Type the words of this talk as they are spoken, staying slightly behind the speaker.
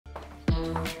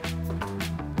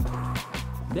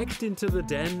Next into the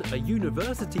den are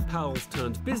university pals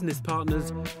turned business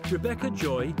partners, Rebecca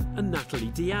Joy and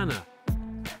Natalie Deana.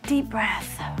 Deep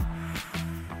breath.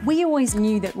 We always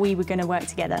knew that we were going to work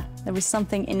together. There was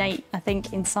something innate, I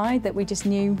think, inside that we just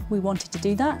knew we wanted to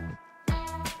do that.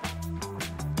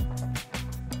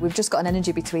 We've just got an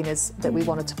energy between us that we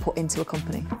wanted to put into a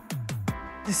company.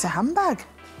 It's a handbag.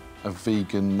 A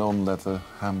vegan, non-leather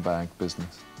handbag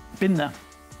business. Been there.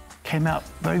 Came out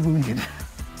very wounded.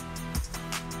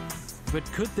 But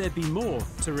could there be more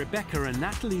to Rebecca and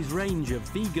Natalie's range of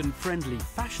vegan-friendly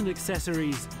fashion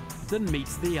accessories than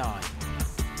meets the eye?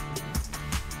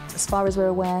 As far as we're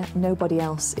aware, nobody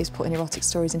else is putting erotic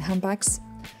stories in handbags.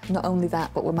 Not only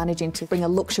that, but we're managing to bring a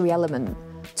luxury element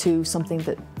to something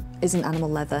that isn't animal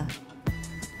leather.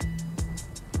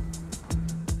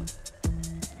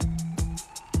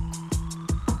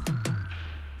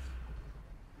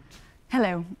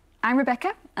 Hello, I'm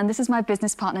Rebecca, and this is my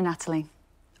business partner, Natalie.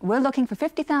 We're looking for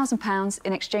 £50,000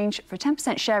 in exchange for a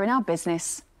 10% share in our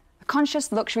business, a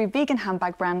conscious luxury vegan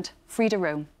handbag brand, Frida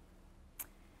Rome.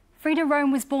 Frida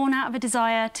Rome was born out of a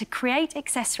desire to create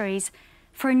accessories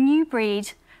for a new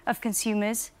breed of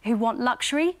consumers who want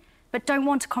luxury but don't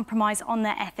want to compromise on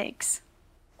their ethics.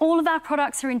 All of our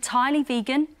products are entirely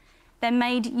vegan. They're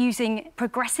made using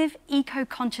progressive,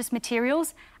 eco-conscious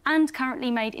materials and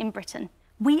currently made in Britain.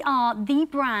 We are the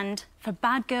brand for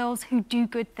bad girls who do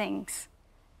good things.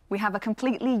 We have a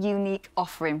completely unique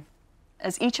offering,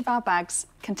 as each of our bags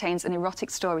contains an erotic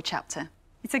story chapter.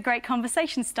 It's a great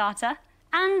conversation starter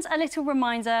and a little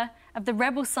reminder of the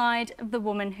rebel side of the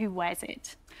woman who wears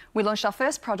it. We launched our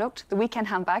first product, the Weekend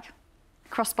Handbag,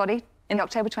 crossbody, in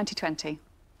October 2020.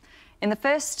 In the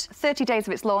first 30 days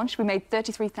of its launch, we made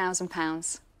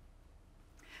 £33,000.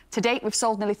 To date, we've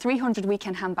sold nearly 300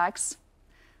 weekend handbags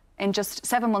in just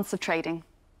 7 months of trading.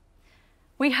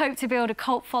 We hope to build a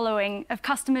cult following of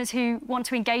customers who want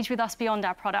to engage with us beyond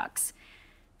our products.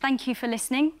 Thank you for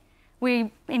listening.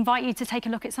 We invite you to take a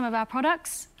look at some of our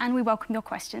products and we welcome your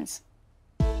questions.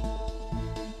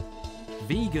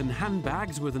 Vegan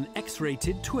handbags with an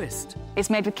X-rated twist. It's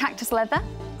made with cactus leather.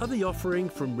 Are the offering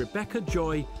from Rebecca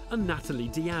Joy and Natalie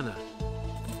Deana.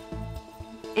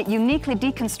 It uniquely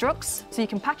deconstructs, so you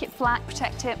can pack it flat,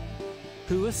 protect it.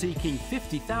 Who are seeking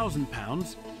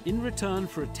 £50,000 in return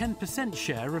for a 10%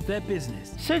 share of their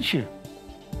business. Suits you.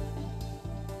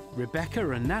 Rebecca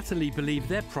and Natalie believe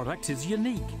their product is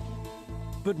unique.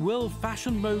 But will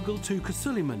fashion mogul Tuka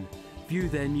Suleiman view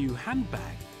their new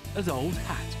handbag as old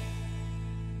hat?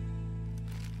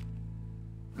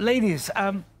 Ladies,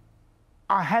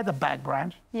 I had a bag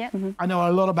brand. Yeah. I know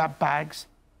a lot about bags.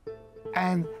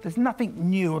 And there's nothing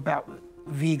new about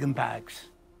vegan bags.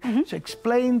 So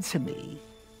explain to me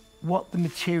what the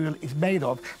material is made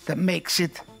of that makes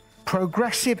it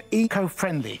progressive,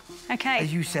 eco-friendly, Okay.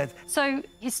 as you said. So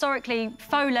historically,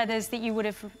 faux leathers that you would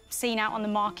have seen out on the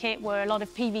market were a lot of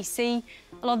PVC.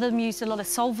 A lot of them used a lot of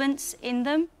solvents in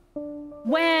them.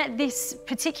 Where this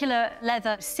particular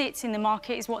leather sits in the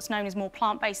market is what's known as more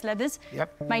plant-based leathers,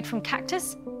 made from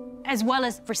cactus, as well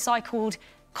as recycled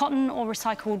cotton or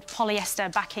recycled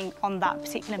polyester backing on that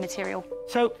particular material.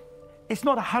 So it's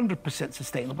not 100%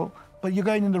 sustainable, but you're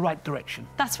going in the right direction.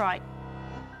 That's right.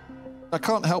 I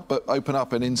can't help but open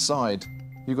up, and inside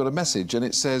you've got a message, and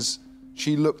it says,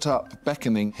 she looked up,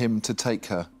 beckoning him to take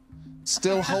her.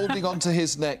 Still holding onto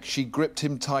his neck, she gripped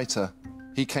him tighter.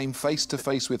 He came face to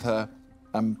face with her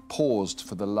and paused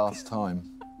for the last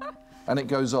time. And it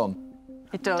goes on.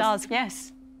 It does. It does,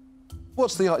 yes.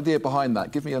 What's the idea behind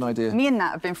that? Give me an idea. Me and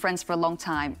Nat have been friends for a long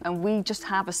time, and we just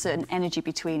have a certain energy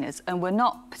between us, and we're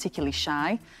not particularly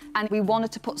shy. And we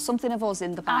wanted to put something of us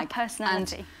in the bag. Our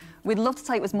personality. And we'd love to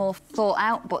say it was more thought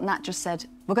out, but Nat just said,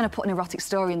 we're going to put an erotic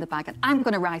story in the bag, and I'm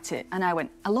going to write it. And I went,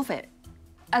 I love it.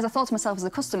 As I thought to myself as a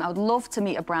customer, I would love to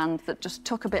meet a brand that just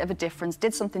took a bit of a difference,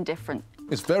 did something different.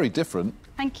 It's very different.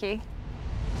 Thank you.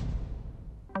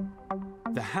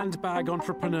 The handbag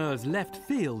entrepreneur's left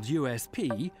field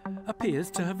USP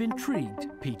appears to have intrigued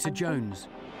Peter Jones.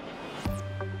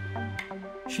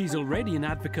 She's already an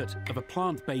advocate of a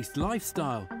plant-based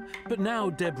lifestyle, but now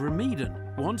Deborah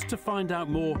Meaden wants to find out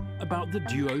more about the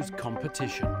duo's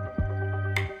competition.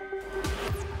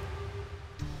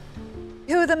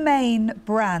 Who are the main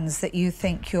brands that you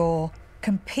think you're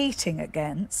competing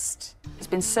against? It's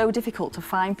been so difficult to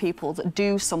find people that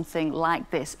do something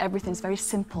like this. Everything's very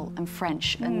simple and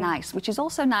French and nice, which is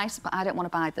also nice, but I don't want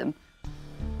to buy them.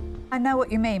 I know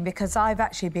what you mean, because I've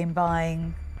actually been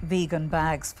buying vegan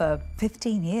bags for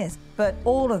 15 years, but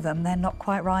all of them, they're not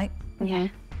quite right. Yeah.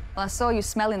 Well, I saw you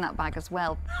smelling that bag as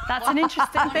well. That's an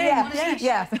interesting thing.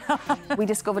 Yeah. We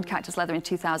discovered cactus leather in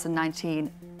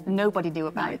 2019. Nobody knew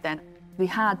about it then. We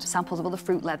had samples of other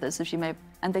fruit leathers, as you may,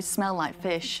 and they smell like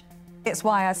fish. It's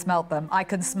why I smelt them. I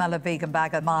can smell a vegan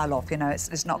bag a mile off, you know,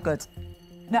 it's not good.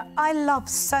 Now, I love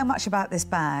so much about this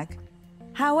bag.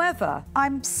 However,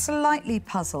 I'm slightly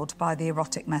puzzled by the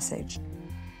erotic message.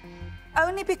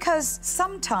 Only because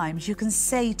sometimes you can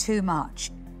say too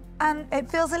much, and it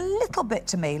feels a little bit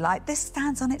to me like this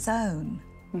stands on its own.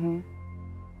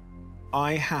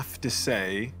 I have to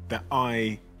say that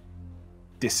I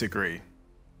disagree.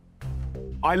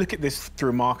 I look at this through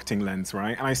a marketing lens,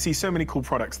 right? And I see so many cool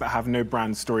products that have no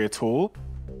brand story at all.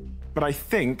 But I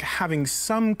think having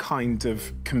some kind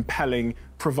of compelling,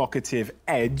 provocative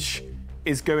edge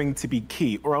is going to be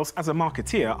key, or else as a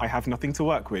marketeer, I have nothing to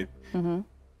work with.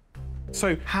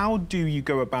 So how do you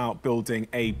go about building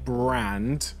a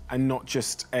brand and not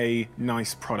just a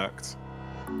nice product?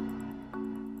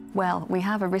 Well, we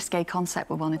have a risque concept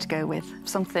we wanted to go with,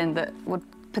 something that would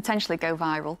potentially go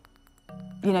viral.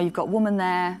 You know, you've got a woman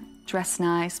there, dressed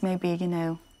nice, maybe, you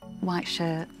know, white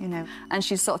shirt, you know, and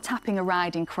she's sort of tapping a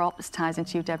riding crop. This ties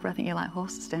into you, Deborah. I think you like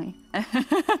horses, don't you?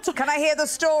 Can I hear the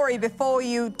story before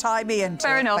you tie me into it?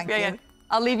 Fair enough, Thank yeah. you.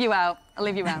 I'll leave you out.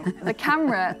 The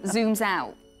camera zooms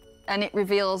out and it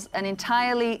reveals an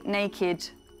entirely naked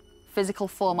physical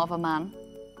form of a man.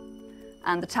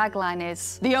 And the tagline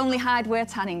is, the only hide we're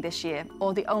tanning this year,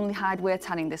 or the only hide we're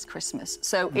tanning this Christmas.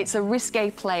 So it's a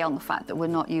risque play on the fact that we're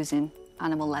not using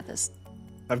animal leathers.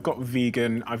 I've got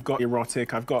vegan, I've got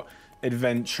erotic, I've got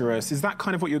adventurous. Is that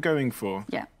kind of what you're going for?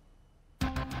 Yeah.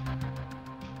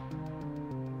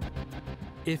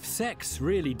 If sex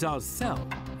really does sell,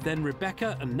 then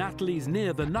Rebecca and Natalie's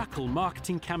Near the Knuckle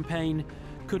marketing campaign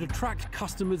could attract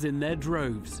customers in their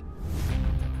droves.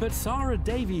 But Sarah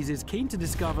Davies is keen to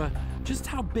discover just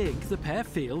how big the pair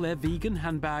feel their vegan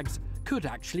handbags could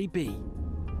actually be.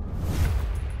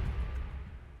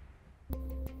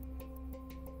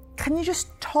 Can you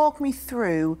just talk me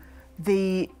through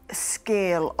the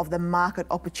scale of the market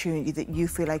opportunity that you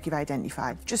feel like you've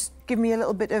identified? Just give me a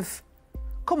little bit of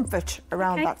comfort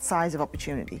around that size of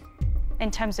opportunity.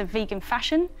 In terms of vegan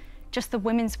fashion, just the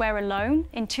women's wear alone,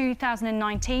 in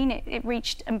 2019, it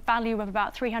reached a value of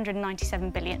about 397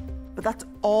 billion. But that's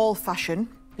all fashion.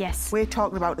 Yes. We're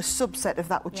talking about a subset of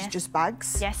that, which is just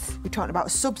bags. Yes. We're talking about a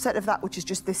subset of that, which is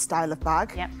just this style of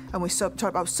bag. Yep. And we're talking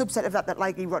about a subset of that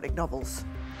like erotic novels.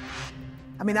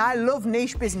 I mean, I love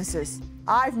niche businesses.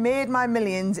 I've made my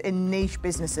millions in niche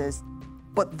businesses,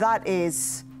 but that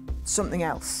is something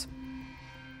else.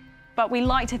 But we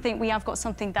like to think we have got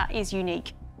something that is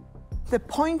unique. The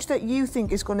point that you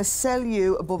think is going to sell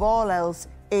you above all else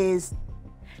is...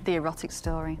 the erotic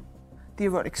story. The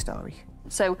erotic story.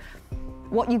 So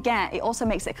what you get, it also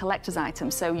makes it a collector's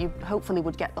item, so you hopefully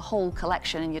would get the whole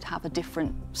collection and you'd have a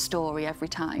different story every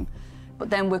time. But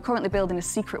then we're currently building a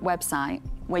secret website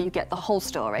where you get the whole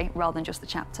story rather than just the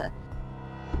chapter.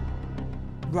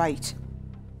 Right.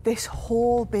 This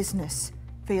whole business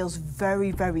feels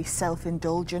very, very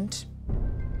self-indulgent.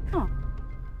 Oh.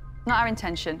 Not our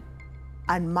intention.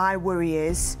 And my worry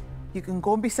is, you can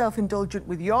go and be self-indulgent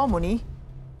with your money,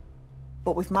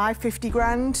 but with my 50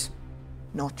 grand,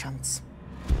 no chance.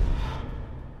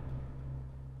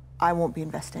 I won't be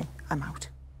investing. I'm out.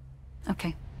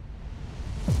 OK.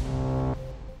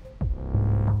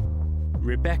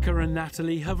 Rebecca and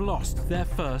Natalie have lost their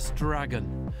first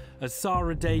dragon, as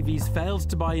Sarah Davies fails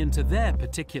to buy into their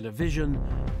particular vision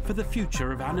for the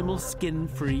future of animal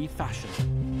skin-free fashion.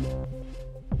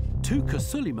 Tuka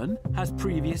Suleiman has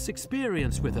previous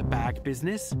experience with a bag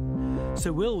business,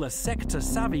 so will the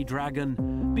sector-savvy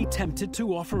dragon be tempted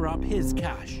to offer up his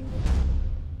cash?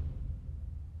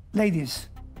 Ladies,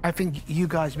 I think you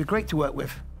guys would be great to work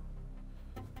with.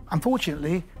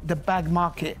 Unfortunately, the bag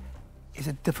market is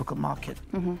a difficult market.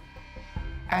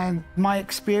 And my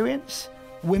experience,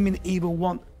 women either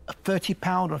want a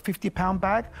 £30 or a £50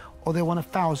 bag, or they want a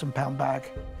 £1,000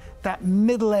 bag. That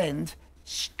middle end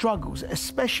struggles,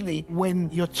 especially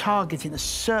when you're targeting a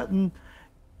certain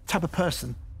type of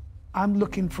person. I'm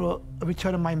looking for a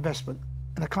return on my investment,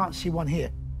 and I can't see one here.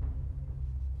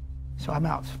 So I'm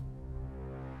out.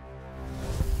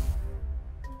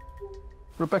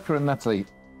 Rebecca and Natalie,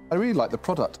 I really like the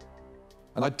product.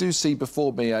 And I do see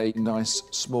before me a nice,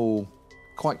 small,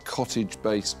 quite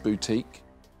cottage-based boutique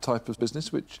type of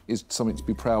business, which is something to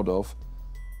be proud of.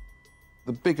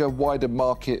 The bigger, wider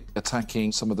market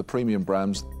attacking some of the premium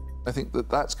brands, I think that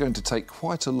that's going to take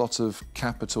quite a lot of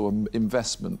capital and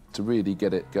investment to really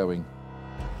get it going.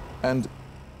 And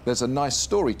there's a nice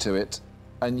story to it,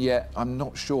 and yet I'm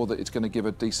not sure that it's going to give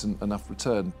a decent enough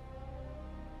return.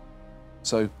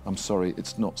 So I'm sorry,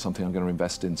 it's not something I'm going to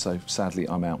invest in, so sadly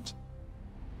I'm out.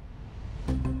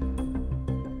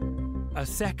 A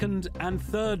second and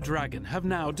third dragon have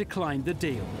now declined the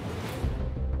deal.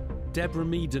 Deborah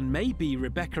Meaden may be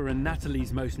Rebecca and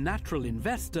Natalie's most natural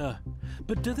investor,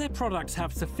 but do their products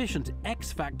have sufficient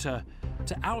X factor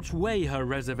to outweigh her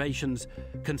reservations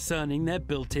concerning their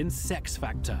built-in sex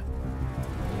factor?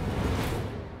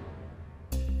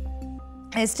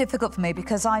 It's difficult for me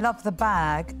because I love the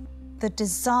bag, the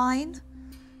design,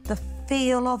 the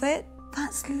feel of it,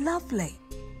 that's lovely.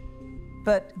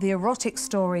 But the erotic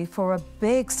story for a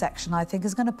big section, I think,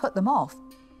 is going to put them off.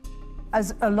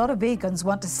 As a lot of vegans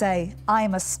want to say,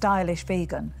 I'm a stylish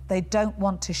vegan. They don't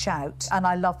want to shout, and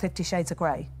I love 50 Shades of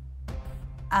Grey.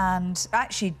 And I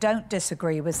actually don't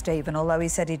disagree with Stephen, although he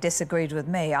said he disagreed with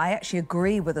me. I actually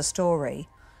agree with the story.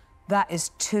 That is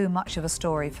too much of a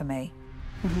story for me.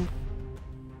 Mm-hmm.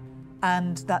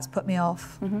 And that's put me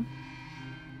off. Mm-hmm.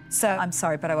 So I'm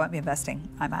sorry, but I won't be investing.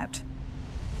 I'm out.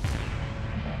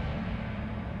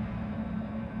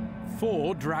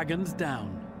 4 dragons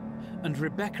down, and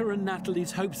Rebecca and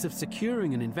Natalie's hopes of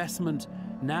securing an investment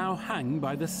now hang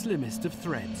by the slimmest of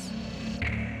threads.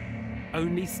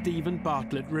 Only Stephen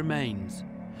Bartlett remains.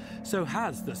 So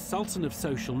has the Sultan of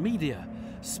social media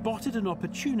spotted an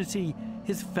opportunity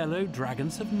his fellow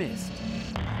dragons have missed?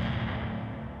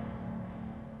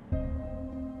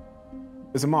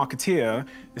 As a marketeer,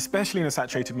 especially in a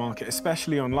saturated market,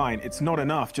 especially online, it's not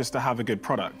enough just to have a good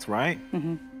product, right?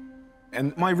 Mm-hmm.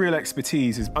 And my real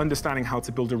expertise is understanding how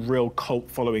to build a real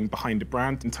cult following behind a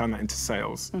brand and turn that into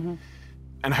sales. Mm-hmm.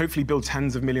 And hopefully build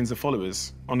tens of millions of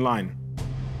followers online.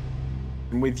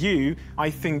 And with you, I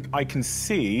think I can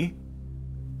see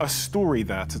a story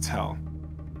there to tell,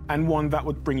 and one that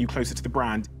would bring you closer to the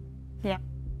brand. Yeah.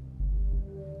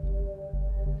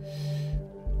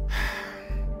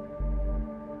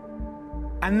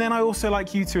 And then I also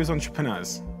like you two as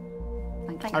entrepreneurs.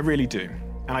 Thank you. I really do.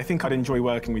 And I think I'd enjoy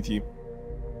working with you.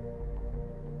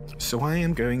 So I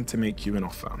am going to make you an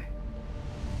offer.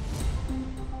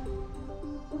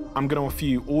 I'm going to offer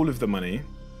you all of the money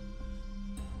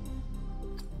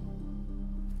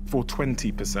for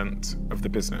 20% of the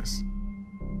business.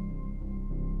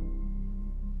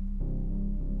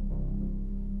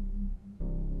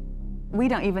 We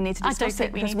don't even need to I don't discuss think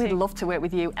it we because need we'd to. love to work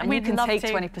with you, and We'd you can love take to.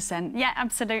 20%. Yeah,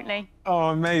 absolutely. Oh,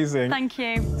 amazing. Thank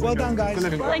you. Well done, guys.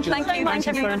 Thank you so much,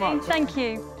 everybody. Thank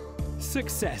you.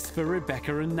 Success for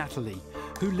Rebecca and Natalie,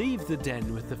 who leave the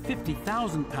den with the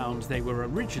 £50,000 they were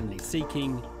originally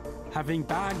seeking, having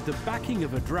bagged the backing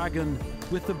of a dragon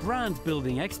with the brand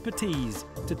building expertise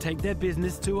to take their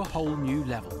business to a whole new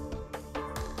level.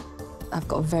 I've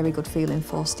got a very good feeling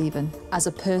for Stephen. As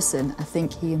a person, I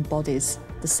think he embodies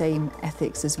the same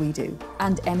ethics as we do,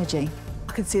 and energy.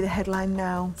 I can see the headline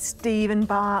now. Stephen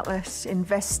Bartlett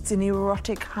invests in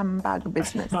erotic handbag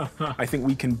business. I think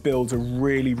we can build a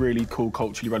really, really cool,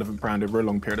 culturally relevant brand over a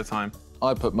long period of time.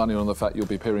 I put money on the fact you'll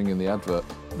be appearing in the advert.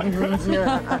 I'm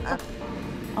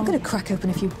going to crack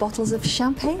open a few bottles of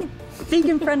champagne.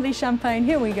 Vegan-friendly champagne,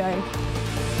 here we go.